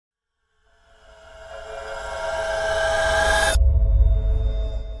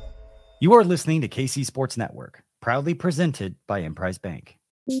You are listening to KC Sports Network, proudly presented by Emprise Bank.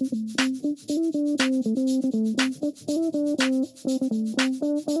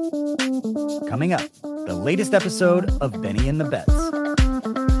 Coming up, the latest episode of Benny and the Bets.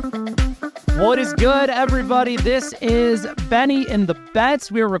 What is good, everybody? This is Benny and the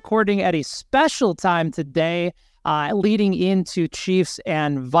Bets. We're recording at a special time today, leading into Chiefs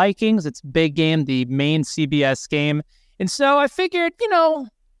and Vikings. It's a big game, the main CBS game. And so I figured,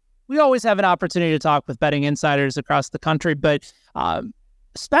 we always have an opportunity to talk with betting insiders across the country, but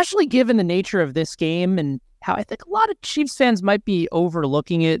especially given the nature of this game and how I think a lot of Chiefs fans might be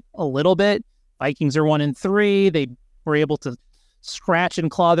overlooking it a little bit. Vikings are 1-3. They were able to scratch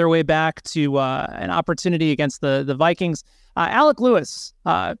and claw their way back to an opportunity against the Vikings. Alec Lewis,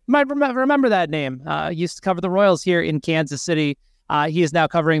 might remember that name. Used to cover the Royals here in Kansas City. He is now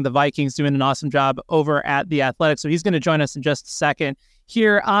covering the Vikings, doing an awesome job over at The Athletic. So he's going to join us in just a second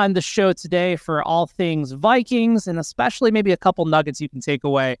here on the show today for all things Vikings, and especially maybe a couple nuggets you can take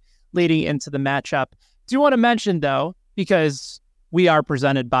away leading into the matchup. Do want to mention, though, because we are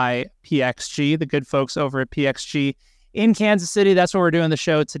presented by PXG, the good folks over at PXG in Kansas City. That's where we're doing the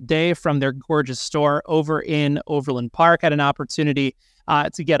show today from their gorgeous store over in Overland Park. Had an opportunity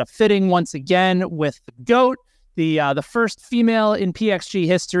to get a fitting once again with the GOAT, the first female in PXG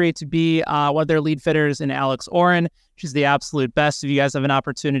history to be one of their lead fitters in Alex Oren. She's the absolute best. If you guys have an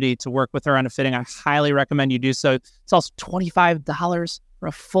opportunity to work with her on a fitting, I highly recommend you do so. It's also $25 for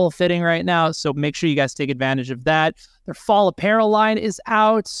a full fitting right now, so make sure you guys take advantage of that. Their fall apparel line is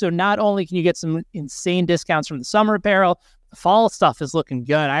out, so not only can you get some insane discounts from the summer apparel, the fall stuff is looking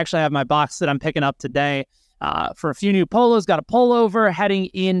good. I actually have my box that I'm picking up today for a few new polos. Got a pullover heading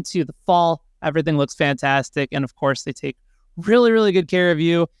into the fall. Everything looks fantastic, and of course, they take really, really good care of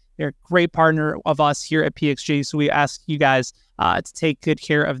you. They're a great partner of us here at PXG, so we ask you guys to take good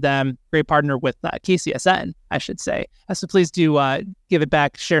care of them. Great partner with KCSN, I should say. So please do give it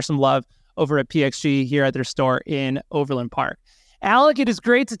back, share some love over at PXG here at their store in Overland Park. Alec, it is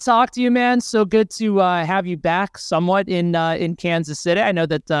great to talk to you, man. So good to have you back somewhat in Kansas City. I know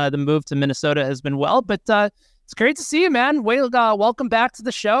that the move to Minnesota has been well, but it's great to see you, man. Welcome back to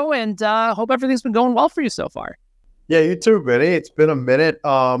the show, and hope everything's been going well for you so far. Yeah, you too, Benny. It's been a minute.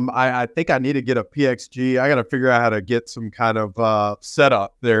 I think I need to get a PXG. I got to figure out how to get some kind of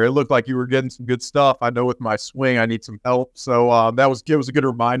setup there. It looked like you were getting some good stuff. I know with my swing, I need some help. So it was a good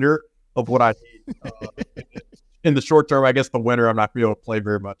reminder of what I need. In the short term, I guess the winter, I'm not going to be able to play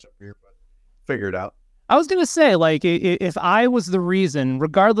very much up here, but figure it out. I was going to say, if I was the reason,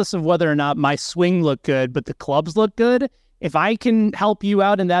 regardless of whether or not my swing looked good, but the clubs look good, if I can help you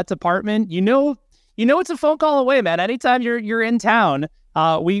out in that department, it's a phone call away, man. Anytime you're in town,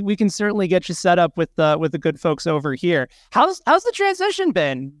 we can certainly get you set up with the good folks over here. How's the transition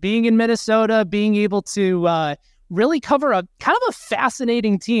been? Being in Minnesota, being able to really cover a kind of a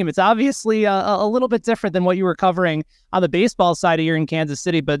fascinating team. It's obviously a little bit different than what you were covering on the baseball side here in Kansas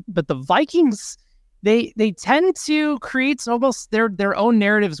City, but the Vikings, they tend to create almost their own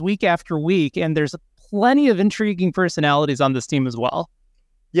narratives week after week, and there's plenty of intriguing personalities on this team as well.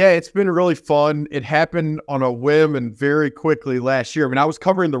 Yeah, it's been really fun. It happened on a whim and very quickly last year. I mean, I was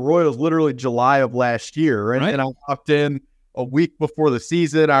covering the Royals literally July of last year, right? And I popped in a week before the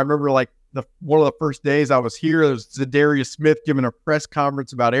season. I remember one of the first days I was here, there was Zadarius Smith giving a press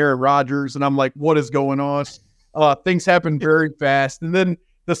conference about Aaron Rodgers, and I'm like, what is going on? Things happened very fast. And then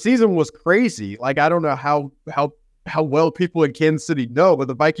the season was crazy. I don't know how well people in Kansas City know, but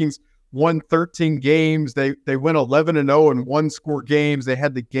the Vikings won 13 games. They went 11-0 in one-score games. They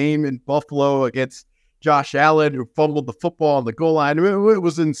had the game in Buffalo against Josh Allen, who fumbled the football on the goal line. It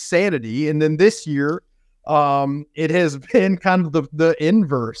was insanity. And then this year, it has been kind of the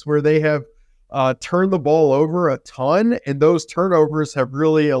inverse, where they have turned the ball over a ton, and those turnovers have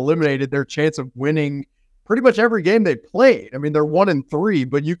really eliminated their chance of winning pretty much every game they played. I mean, they're 1-3,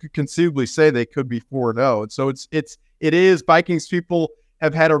 but you could conceivably say they could be 4-0. And so it is Vikings people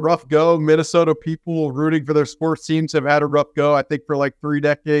have had a rough go. Minnesota people rooting for their sports teams have had a rough go, I think, for 3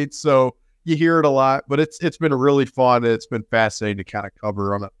 decades. So you hear it a lot, but it's been really fun, and it's been fascinating to kind of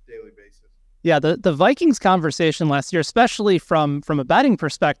cover on a daily basis. Yeah, the Vikings conversation last year, especially from a betting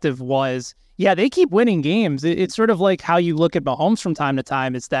perspective, was, they keep winning games. It's sort of like how you look at Mahomes from time to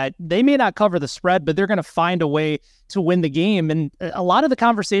time. It's that they may not cover the spread, but they're going to find a way to win the game. And a lot of the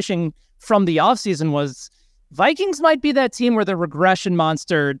conversation from the offseason was, Vikings might be that team where the regression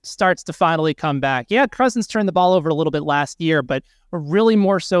monster starts to finally come back. Yeah, Cousins turned the ball over a little bit last year, but really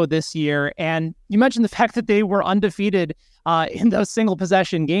more so this year. And you mentioned the fact that they were undefeated in those single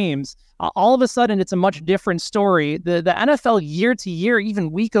possession games. All of a sudden, it's a much different story. The NFL year to year,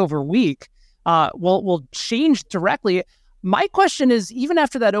 even week over week, will change directly. My question is, even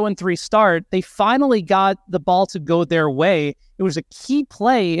after that 0-3 start, they finally got the ball to go their way. It was a key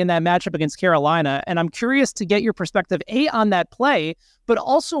play in that matchup against Carolina, and I'm curious to get your perspective, A, on that play, but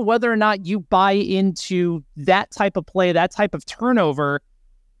also whether or not you buy into that type of play, that type of turnover,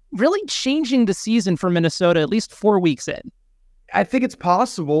 really changing the season for Minnesota at least 4 weeks in. I think it's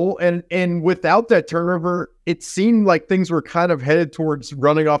possible, and without that turnover, it seemed like things were kind of headed towards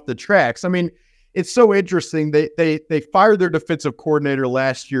running off the tracks. I mean, it's so interesting. They fired their defensive coordinator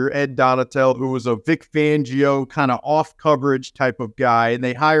last year, Ed Donatel, who was a Vic Fangio kind of off coverage type of guy, and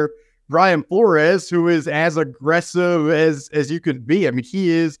they hire Brian Flores, who is as aggressive as you could be. I mean,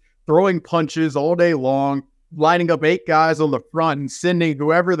 he is throwing punches all day long, lining up 8 guys on the front and sending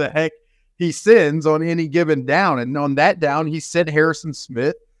whoever the heck he sends on any given down. And on that down, he sent Harrison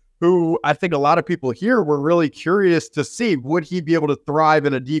Smith, who I think a lot of people here were really curious to see, would he be able to thrive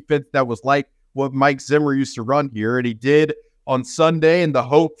in a defense that was like what Mike Zimmer used to run here? And he did on Sunday, and the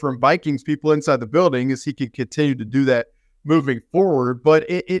hope from Vikings people inside the building is he could continue to do that moving forward. But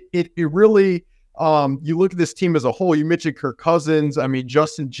it really, you look at this team as a whole, you mentioned Kirk Cousins, I mean,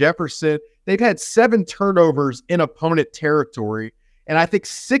 Justin Jefferson, they've had 7 turnovers in opponent territory. And I think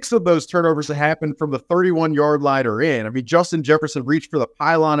 6 of those turnovers have happened from the 31-yard line or in. I mean, Justin Jefferson reached for the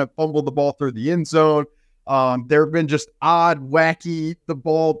pylon and fumbled the ball through the end zone. There have been just odd, wacky, the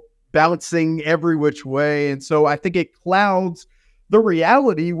ball bouncing every which way. And so I think it clouds the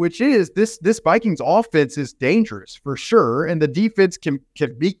reality, which is this Vikings offense is dangerous for sure. And the defense can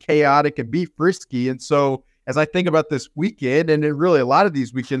be chaotic and be frisky. And so as I think about this weekend, and really a lot of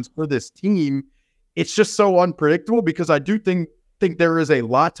these weekends for this team, it's just so unpredictable because I do think there is a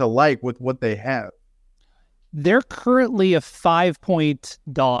lot to like with what they have. They're currently a 5-point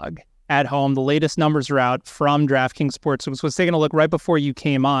dog at home. The latest numbers are out from DraftKings Sportsbook. So I was taking a look right before you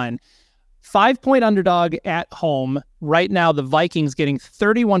came on. 5-point underdog at home. Right now, the Vikings getting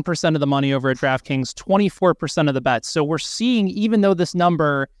 31% of the money over at DraftKings, 24% of the bets. So we're seeing, even though this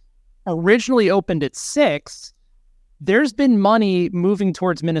number originally opened at 6, there's been money moving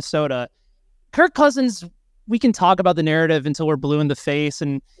towards Minnesota. Kirk Cousins, we can talk about the narrative until we're blue in the face.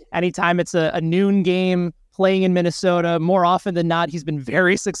 And anytime it's a noon game playing in Minnesota, more often than not, he's been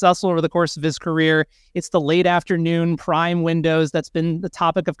very successful over the course of his career. It's the late afternoon prime windows that's been the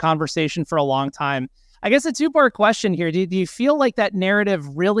topic of conversation for a long time. I guess a 2-part question here. Do you feel like that narrative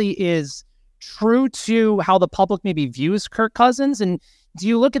really is true to how the public maybe views Kirk Cousins? And do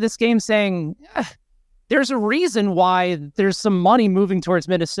you look at this game saying, there's a reason why there's some money moving towards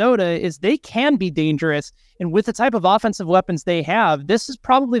Minnesota, is they can be dangerous. And with the type of offensive weapons they have, this is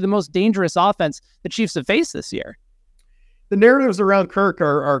probably the most dangerous offense the Chiefs have faced this year. The narratives around Kirk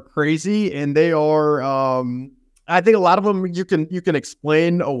are crazy, and they are, I think a lot of them you can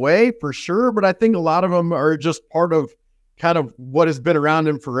explain away for sure, but I think a lot of them are just part of kind of what has been around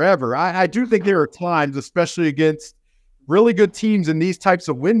him forever. I do think there are times, especially against really good teams in these types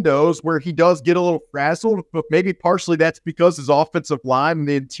of windows, where he does get a little frazzled, but maybe partially that's because his offensive line and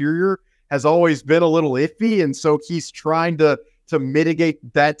the interior has always been a little iffy. And so he's trying to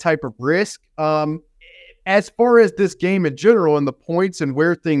mitigate that type of risk. As far as this game in general and the points and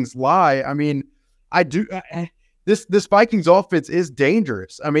where things lie, I mean, this Vikings offense is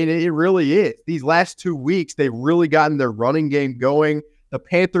dangerous. I mean, it really is. These last 2 weeks, they've really gotten their running game going. The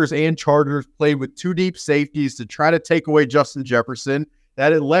Panthers and Chargers played with 2 deep safeties to try to take away Justin Jefferson.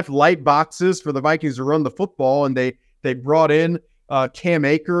 That had left light boxes for the Vikings to run the football, and they brought in Cam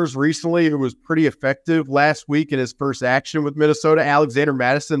Akers recently, who was pretty effective last week in his first action with Minnesota. Alexander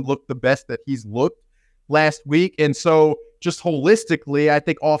Mattison looked the best that he's looked last week. And so just holistically, I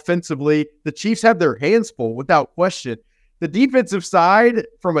think offensively, the Chiefs have their hands full without question. The defensive side,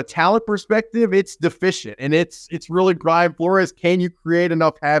 from a talent perspective, it's deficient, and it's really Brian Flores. Can you create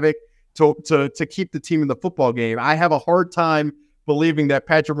enough havoc to keep the team in the football game? I have a hard time believing that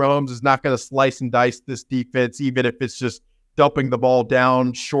Patrick Mahomes is not going to slice and dice this defense, even if it's just dumping the ball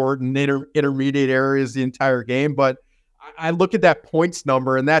down short and intermediate areas the entire game. But I look at that points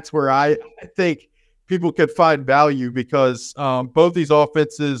number, and that's where I think people could find value, because both these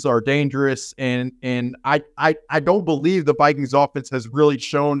offenses are dangerous, and I don't believe the Vikings offense has really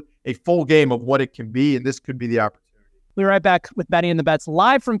shown a full game of what it can be, and this could be the opportunity. We'll be right back with Benny and the Bets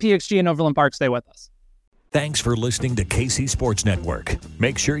live from PXG in Overland Park. Stay with us. Thanks for listening to KC Sports Network.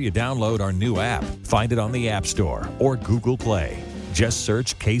 Make sure you download our new app. Find it on the App Store or Google Play. Just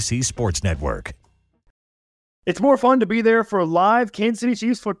search KC Sports Network. It's more fun to be there for live Kansas City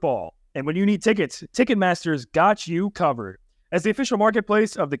Chiefs football. And when you need tickets, Ticketmaster's got you covered. As the official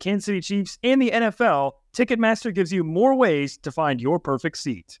marketplace of the Kansas City Chiefs and the NFL, Ticketmaster gives you more ways to find your perfect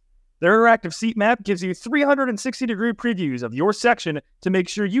seat. Their interactive seat map gives you 360-degree previews of your section to make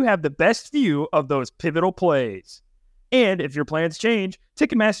sure you have the best view of those pivotal plays. And if your plans change,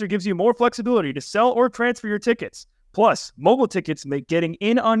 Ticketmaster gives you more flexibility to sell or transfer your tickets. Plus, mobile tickets make getting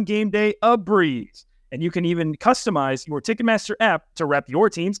in on game day a breeze. And you can even customize your Ticketmaster app to rep your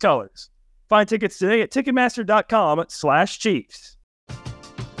team's colors. Find tickets today at Ticketmaster.com/Chiefs.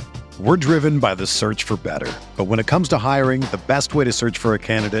 We're driven by the search for better. But when it comes to hiring, the best way to search for a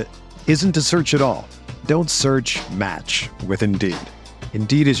candidate isn't to search at all. Don't search, match with Indeed.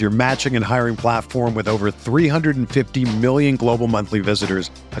 Indeed is your matching and hiring platform with over 350 million global monthly visitors,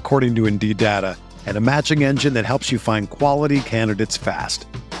 according to Indeed data, and a matching engine that helps you find quality candidates fast.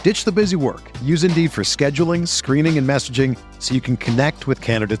 Ditch the busy work. Use Indeed for scheduling, screening, and messaging so you can connect with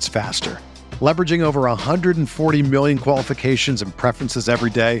candidates faster. Leveraging over 140 million qualifications and preferences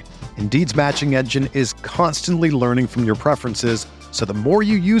every day, Indeed's matching engine is constantly learning from your preferences, so the more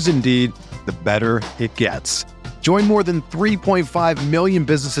you use Indeed, the better it gets. Join more than 3.5 million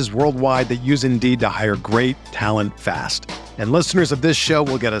businesses worldwide that use Indeed to hire great talent fast. And listeners of this show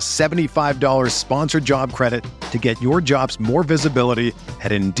will get a $75 sponsored job credit to get your jobs more visibility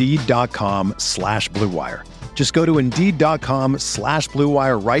at Indeed.com/Blue Wire. Just go to Indeed.com/Blue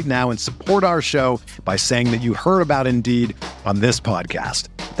Wire right now and support our show by saying that you heard about Indeed on this podcast.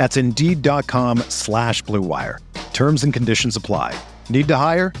 That's Indeed.com/Blue Wire. Terms and conditions apply. Need to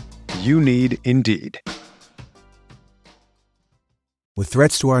hire? You need Indeed. With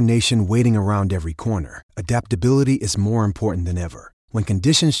threats to our nation waiting around every corner, adaptability is more important than ever. When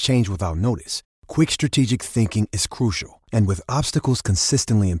conditions change without notice, quick strategic thinking is crucial. And with obstacles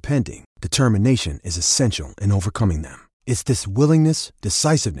consistently impending, determination is essential in overcoming them. It's this willingness,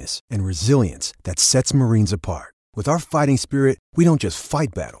 decisiveness, and resilience that sets Marines apart. With our fighting spirit, we don't just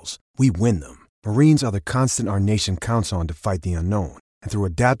fight battles, we win them. Marines are the constant our nation counts on to fight the unknown. And through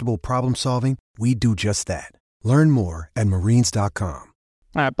adaptable problem solving, we do just that. Learn more at Marines.com.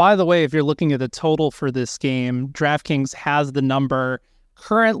 All right, by the way, if you're looking at the total for this game, DraftKings has the number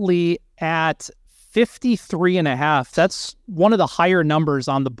currently at 53.5. That's one of the higher numbers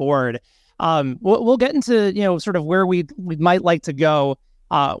on the board. We'll get into, sort of where we might like to go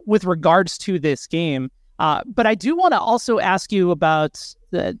with regards to this game. But I do want to also ask you about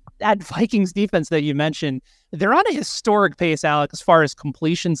that Vikings defense that you mentioned. They're on a historic pace, Alec, as far as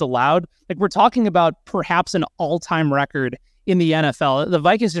completions allowed. Like, we're talking about perhaps an all-time record in the NFL. The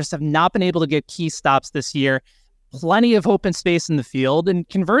Vikings just have not been able to get key stops this year. Plenty of open space in the field. And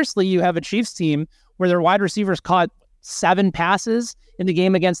conversely, you have a Chiefs team where their wide receivers caught 7 passes in the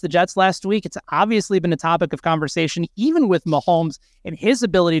game against the Jets last week. It's obviously been a topic of conversation, even with Mahomes and his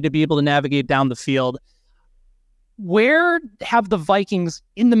ability to be able to navigate down the field. Where have the Vikings,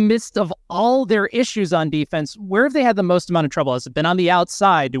 in the midst of all their issues on defense, where have they had the most amount of trouble? Has it been on the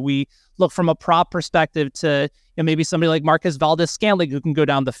outside? Do we look from a prop perspective to maybe somebody like Marcus Valdes-Scantling who can go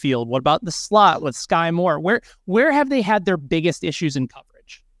down the field? What about the slot with Sky Moore? Where have they had their biggest issues in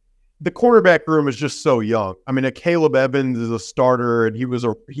coverage? The cornerback room is just so young. I mean, Caleb Evans is a starter, and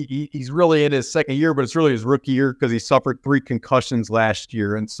he's really in his second year, but it's really his rookie year because he suffered 3 concussions last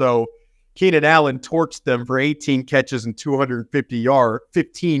year. And so Keenan Allen torched them for 18 catches and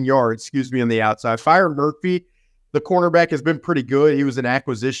 15 yards, on the outside. Byron Murphy, the cornerback, has been pretty good. He was an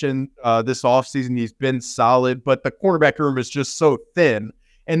acquisition this offseason. He's been solid, but the cornerback room is just so thin.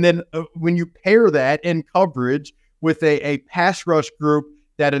 And then when you pair that in coverage with a pass rush group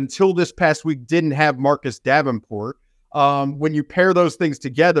that until this past week didn't have Marcus Davenport, when you pair those things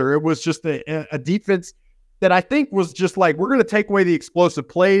together, it was just a defense that I think was just like, we're going to take away the explosive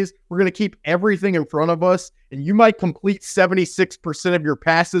plays. We're going to keep everything in front of us. And you might complete 76% of your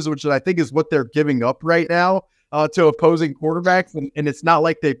passes, which I think is what they're giving up right now to opposing quarterbacks. And it's not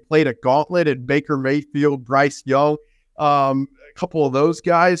like they played a gauntlet at Baker Mayfield, Bryce Young, a couple of those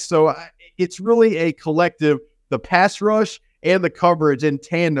guys. So it's really a collective. The pass rush and the coverage in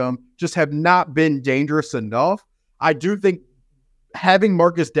tandem just have not been dangerous enough. I do think having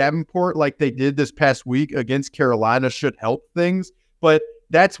Marcus Davenport like they did this past week against Carolina should help things. But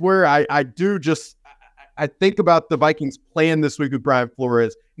that's where I think about the Vikings plan this week with Brian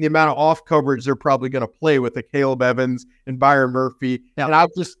Flores and the amount of off coverage they're probably going to play with the Caleb Evans and Byron Murphy. Yeah. And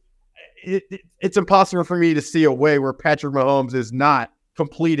it's impossible for me to see a way where Patrick Mahomes is not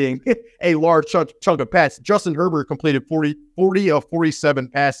completing a large chunk of passes. Justin Herbert completed 40 of 47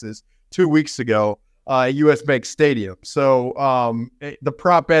 passes 2 weeks ago at US Bank Stadium. So the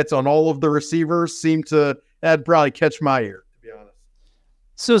prop bets on all of the receivers seem to that'd probably catch my ear, to be honest.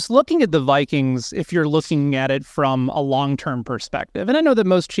 So it's looking at the Vikings, if you're looking at it from a long-term perspective, and I know that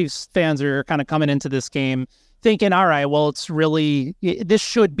most Chiefs fans are kind of coming into this game thinking, all right, well, this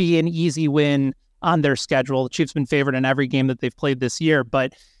should be an easy win on their schedule. The Chiefs have been favored in every game that they've played this year.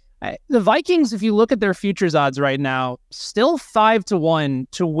 But the Vikings, if you look at their futures odds right now, still 5-1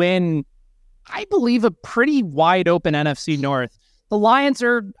 to win, I believe, a pretty wide open NFC North. The Lions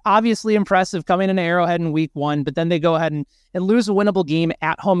are obviously impressive coming into Arrowhead in week 1, but then they go ahead and lose a winnable game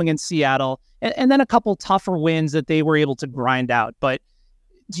at home against Seattle, and then a couple tougher wins that they were able to grind out. But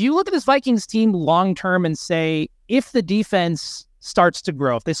do you look at this Vikings team long-term and say, if the defense starts to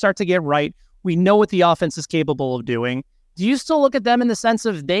grow, if they start to get right, we know what the offense is capable of doing. Do you still look at them in the sense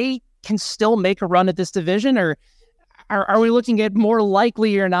of they can still make a run at this division, or are we looking at more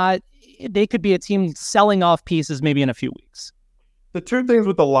likely or not they could be a team selling off pieces maybe in a few weeks? The two things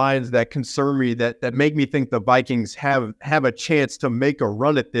with the Lions that concern me, that make me think the Vikings have a chance to make a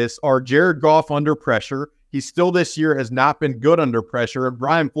run at this, are Jared Goff under pressure. He still this year has not been good under pressure, and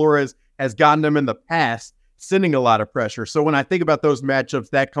Brian Flores has gotten them in the past, sending a lot of pressure. So when I think about those matchups,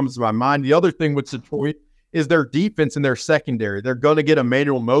 that comes to my mind. The other thing with Detroit is their defense and their secondary. They're going to get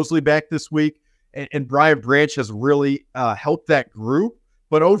Emmanuel Mosley back this week, and Brian Branch has really helped that group.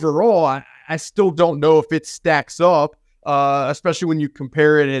 But overall, I still don't know if it stacks up, especially when you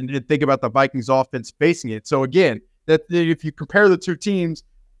compare it and think about the Vikings offense facing it. So again, that if you compare the two teams,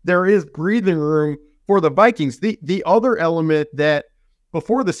 there is breathing room for the Vikings. The other element that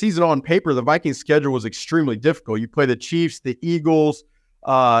before the season on paper, the Vikings schedule was extremely difficult. You play the Chiefs, the Eagles,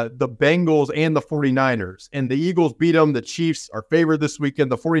 the Bengals, and the 49ers. And the Eagles beat them. The Chiefs are favored this weekend.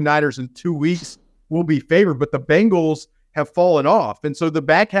 The 49ers in 2 weeks will be favored, but the Bengals have fallen off. And so the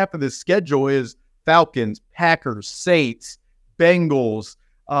back half of the schedule is Falcons, Packers, Saints, Bengals,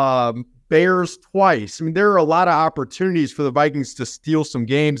 Bears twice. I mean, there are a lot of opportunities for the Vikings to steal some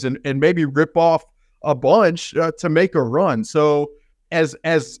games and maybe rip off a bunch to make a run. So as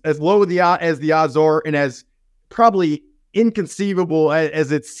low as the odds are, and as probably inconceivable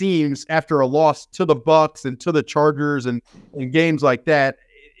as it seems after a loss to the Bucs and to the Chargers and games like that,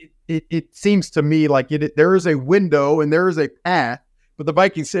 it seems to me like there is a window and there is a path, but the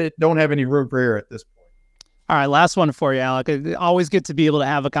Vikings don't have any room for error at this point. All right, last one for you, Alec. Always good to be able to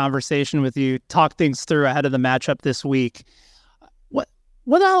have a conversation with you, talk things through ahead of the matchup this week.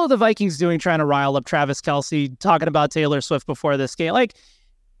 What the hell are the Vikings doing trying to rile up Travis Kelce, talking about Taylor Swift before this game? Like,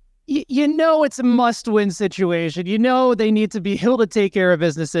 you know it's a must-win situation. You know they need to be able to take care of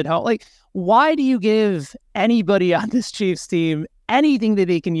business at home. Like, why do you give anybody on this Chiefs team anything that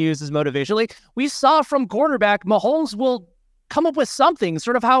they can use as motivation? Like, we saw from quarterback, Mahomes will come up with something,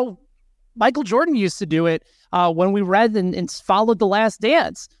 sort of how Michael Jordan used to do it when we read and followed The Last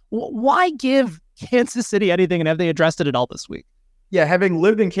Dance. Why give Kansas City anything, and have they addressed it at all this week? Yeah, having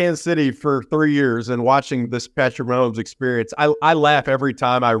lived in Kansas City for 3 years and watching this Patrick Mahomes experience, I laugh every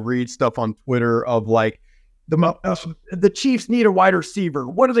time I read stuff on Twitter of like, the Chiefs need a wide receiver.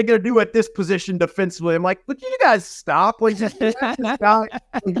 What are they going to do at this position defensively? I'm like, look, you guys stop. Like, stop.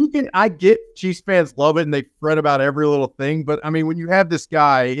 I get Chiefs fans love it and they fret about every little thing. But I mean, when you have this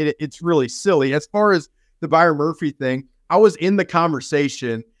guy, it's really silly. As far as the Byron Murphy thing, I was in the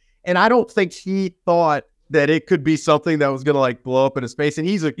conversation and I don't think he thought that it could be something that was going to like blow up in his face. And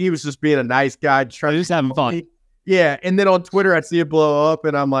he was just being a nice guy. Just having fun. Yeah. And then on Twitter, I'd see it blow up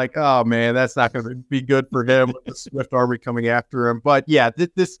and I'm like, oh man, that's not going to be good for him with the Swift Army coming after him. But yeah,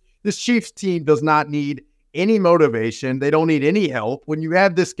 this Chiefs team does not need any motivation. They don't need any help. When you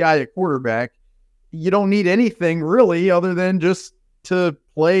have this guy at quarterback, you don't need anything really other than just to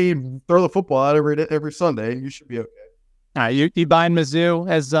play and throw the football out every Sunday. You should be okay. All right, you buying Mizzou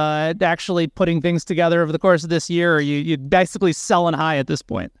as actually putting things together over the course of this year, or you basically selling high at this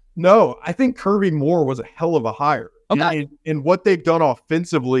point? No, I think Kirby Moore was a hell of a hire. Okay. And what they've done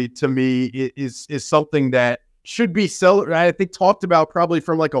offensively to me is something that should be I think talked about probably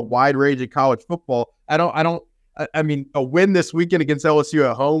from like a wide range of college football. I mean, a win this weekend against LSU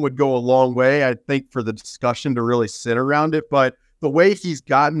at home would go a long way, I think, for the discussion to really sit around it. But the way he's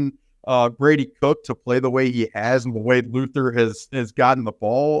gotten Brady Cook to play the way he has and the way Luther has gotten the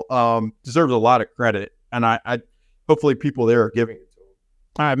ball deserves a lot of credit. And I hopefully people there are giving it to him.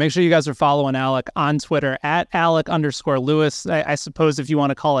 All right, make sure you guys are following Alec on Twitter at Alec_Lewis. I suppose if you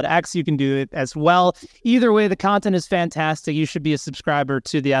want to call it X, you can do it as well. Either way, the content is fantastic. You should be a subscriber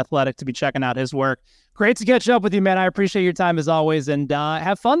to The Athletic to be checking out his work. Great to catch up with you, man. I appreciate your time as always, and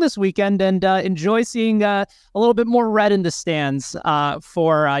have fun this weekend, and enjoy seeing a little bit more red in the stands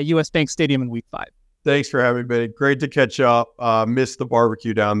for US Bank Stadium in Week 5. Thanks for having me. Great to catch up. Missed the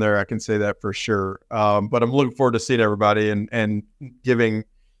barbecue down there. I can say that for sure. But I'm looking forward to seeing everybody and giving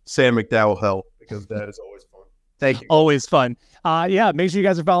Sam McDowell hell, because that is always fun. Thank you. Always fun. Yeah, make sure you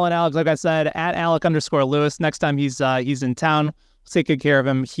guys are following Alex, like I said, at Alec_Lewis. Next time he's in town, we'll take good care of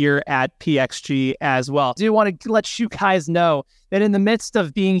him here at PXG as well. Do want to let you guys know that in the midst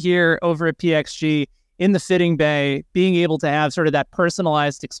of being here over at PXG in the fitting bay, being able to have sort of that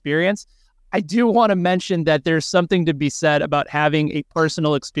personalized experience, I do want to mention that there's something to be said about having a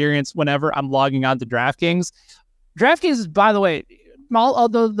personal experience whenever I'm logging on to DraftKings. DraftKings is, by the way, all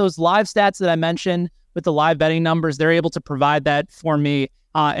those live stats that I mentioned with the live betting numbers, they're able to provide that for me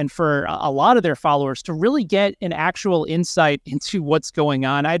and for a lot of their followers to really get an actual insight into what's going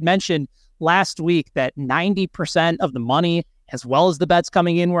on. I'd mentioned last week that 90% of the money, as well as the bets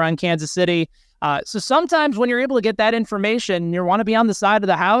coming in, were on Kansas City. So sometimes when you're able to get that information and you want to be on the side of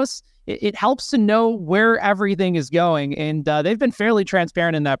the house, it helps to know where everything is going. And they've been fairly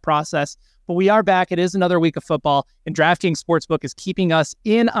transparent in that process. But we are back. It is another week of football, and DraftKings Sportsbook is keeping us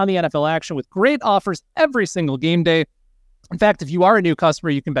in on the NFL action with great offers every single game day. In fact, if you are a new customer,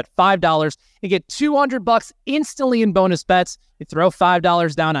 you can bet $5 and get $200 instantly in bonus bets. You throw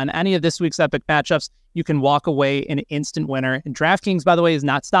 $5 down on any of this week's epic matchups, you can walk away an instant winner. And DraftKings, by the way, is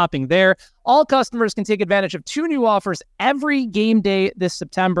not stopping there. All customers can take advantage of 2 new offers every game day this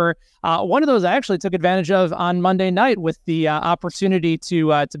September. One of those I actually took advantage of on Monday night with the opportunity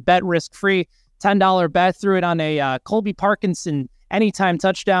to bet risk-free. $10 bet, threw it on a Colby Parkinson anytime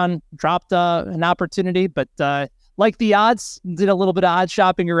touchdown, dropped an opportunity, but like the odds, did a little bit of odds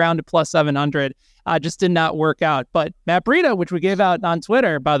shopping around at plus 700. Just did not work out. But Matt Breida, which we gave out on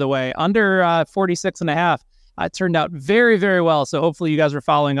Twitter, by the way, under 46.5, turned out very, very well. So hopefully you guys are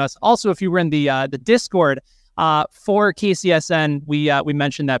following us. Also, if you were in the Discord for KCSN, we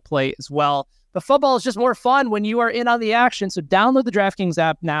mentioned that play as well. But football is just more fun when you are in on the action. So download the DraftKings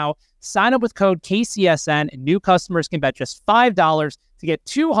app now. Sign up with code KCSN, and new customers can bet just $5 to get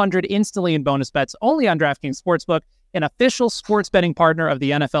 $200 instantly in bonus bets only on DraftKings Sportsbook, an official sports betting partner of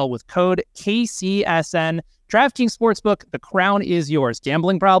the NFL with code KCSN. DraftKings Sportsbook, the crown is yours.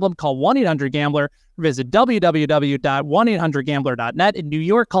 Gambling problem? Call 1-800-GAMBLER or visit www.1800gambler.net. In New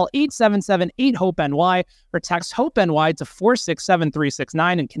York, call 877-8-HOPE-NY or text HOPE-NY to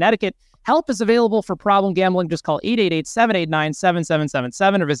 467-369. In Connecticut, help is available for problem gambling. Just call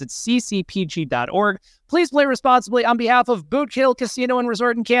 888-789-7777 or visit ccpg.org. Please play responsibly on behalf of Boot Hill Casino and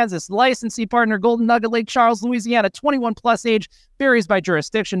Resort in Kansas. Licensee partner Golden Nugget, Lake Charles, Louisiana. 21 plus age. Varies by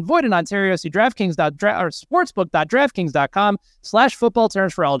jurisdiction. Void in Ontario. See sportsbook.draftkings.com/football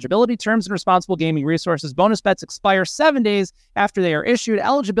terms for eligibility, terms, and responsible gaming resources. Bonus bets expire 7 days after they are issued.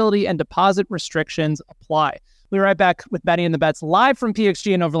 Eligibility and deposit restrictions apply. We'll be right back with Benny and the Bets live from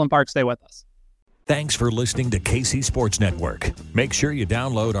PXG in Overland Park. Stay with us. Thanks for listening to KC Sports Network. Make sure you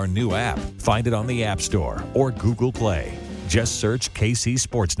download our new app. Find it on the App Store or Google Play. Just search KC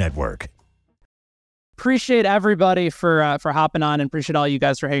Sports Network. Appreciate everybody for hopping on, and appreciate all you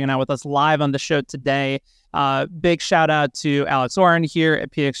guys for hanging out with us live on the show today. Big shout out to Alex Oren here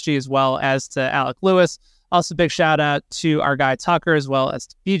at PXG, as well as to Alec Lewis. Also, big shout out to our guy Tucker, as well as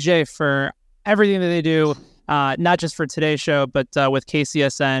to BJ for everything that they do. Not just for today's show, but with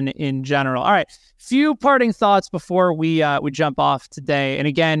KCSN in general. All right, few parting thoughts before we jump off today. And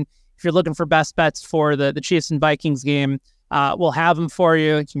again, if you're looking for best bets for the Chiefs and Vikings game, we'll have them for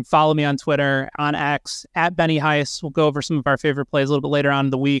you. You can follow me on Twitter, on X, at Benny Heiss. We'll go over some of our favorite plays a little bit later on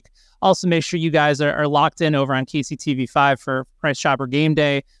in the week. Also, make sure you guys are locked in over on KCTV5 for Price Chopper Game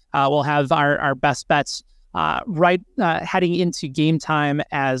Day. We'll have our best bets heading into game time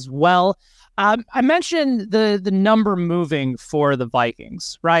as well. I mentioned the number moving for the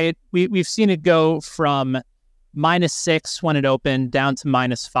Vikings, right? We've seen it go from -6 when it opened down to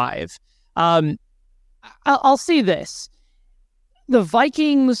 -5. I'll say this. The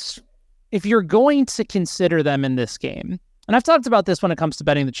Vikings, if you're going to consider them in this game, and I've talked about this when it comes to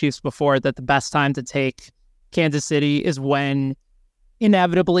betting the Chiefs before, that the best time to take Kansas City is when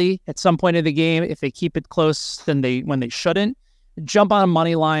inevitably at some point in the game, if they keep it close when they shouldn't, jump on a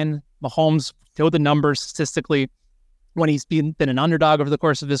money line. Mahomes, know the numbers statistically, when he's been an underdog over the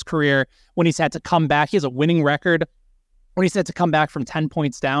course of his career, when he's had to come back, he has a winning record, when he's had to come back from 10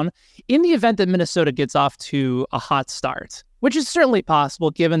 points down. In the event that Minnesota gets off to a hot start, which is certainly possible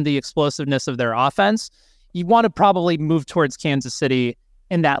given the explosiveness of their offense, you want to probably move towards Kansas City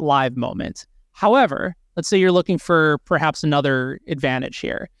in that live moment. However, let's say you're looking for perhaps another advantage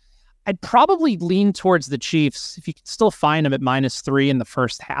here. I'd probably lean towards the Chiefs if you can still find them at -3 in the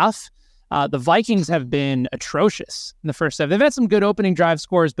first half. The Vikings have been atrocious in the first half. They've had some good opening drive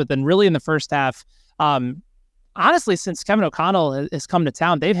scores, but then really in the first half, honestly, since Kevin O'Connell has come to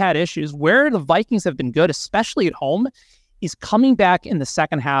town, they've had issues. Where the Vikings have been good, especially at home, is coming back in the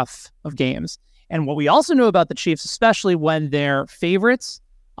second half of games. And what we also know about the Chiefs, especially when they're favorites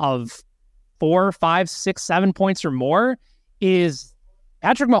of 4, 5, 6, 7 points or more, is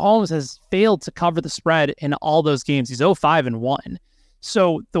Patrick Mahomes has failed to cover the spread in all those games. He's 0-5-1.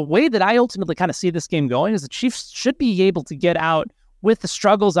 So the way that I ultimately kind of see this game going is the Chiefs should be able to get out with the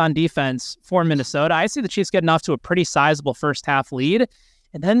struggles on defense for Minnesota. I see the Chiefs getting off to a pretty sizable first half lead.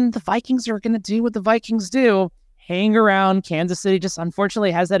 And then the Vikings are going to do what the Vikings do. Hang around. Kansas City just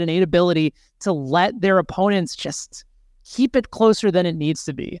unfortunately has that innate ability to let their opponents just keep it closer than it needs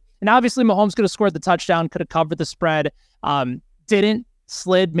to be. And obviously Mahomes could have scored the touchdown, could have covered the spread, didn't,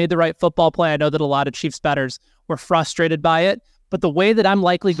 slid, made the right football play. I know that a lot of Chiefs bettors were frustrated by it, but the way that I'm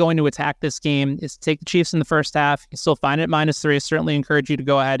likely going to attack this game is to take the Chiefs in the first half. You still find it at -3. I certainly encourage you to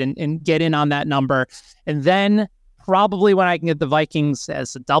go ahead and get in on that number. And then probably when I can get the Vikings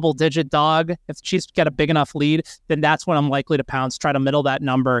as a double-digit dog, if the Chiefs get a big enough lead, then that's when I'm likely to pounce, try to middle that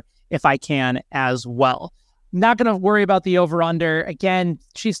number if I can as well. Not going to worry about the over-under. Again,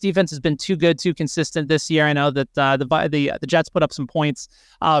 Chiefs defense has been too good, too consistent this year. I know that the Jets put up some points,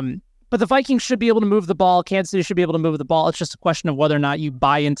 but the Vikings should be able to move the ball. Kansas City should be able to move the ball. It's just a question of whether or not you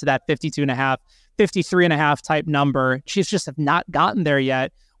buy into that 52.5, 53.5 type number. Chiefs just have not gotten there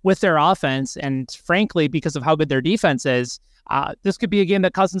yet with their offense, and frankly, because of how good their defense is, this could be a game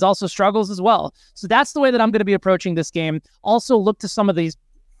that Cousins also struggles as well. So that's the way that I'm going to be approaching this game. Also, look to some of these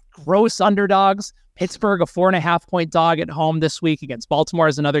gross underdogs. Pittsburgh, a 4.5-point dog at home this week against Baltimore,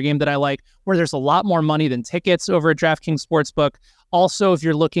 is another game that I like, where there's a lot more money than tickets over at DraftKings Sportsbook. Also, if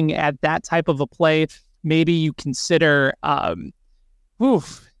you're looking at that type of a play, maybe you consider, I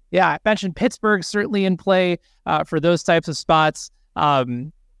mentioned Pittsburgh certainly in play for those types of spots.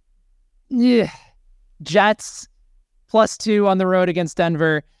 Jets +2 on the road against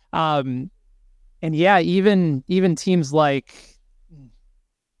Denver. Even teams like,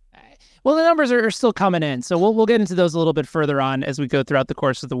 well, the numbers are still coming in, so we'll get into those a little bit further on as we go throughout the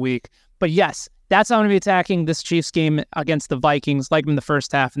course of the week. But yes, that's how I'm going to be attacking this Chiefs game against the Vikings, like in the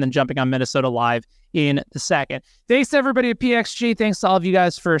first half, and then jumping on Minnesota live in the second. Thanks to everybody at PXG. Thanks to all of you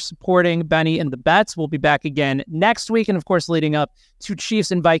guys for supporting Benny and the bets. We'll be back again next week, and of course, leading up to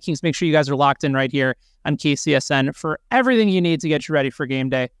Chiefs and Vikings. Make sure you guys are locked in right here on KCSN for everything you need to get you ready for game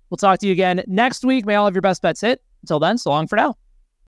day. We'll talk to you again next week. May all of your best bets hit. Until then, so long for now.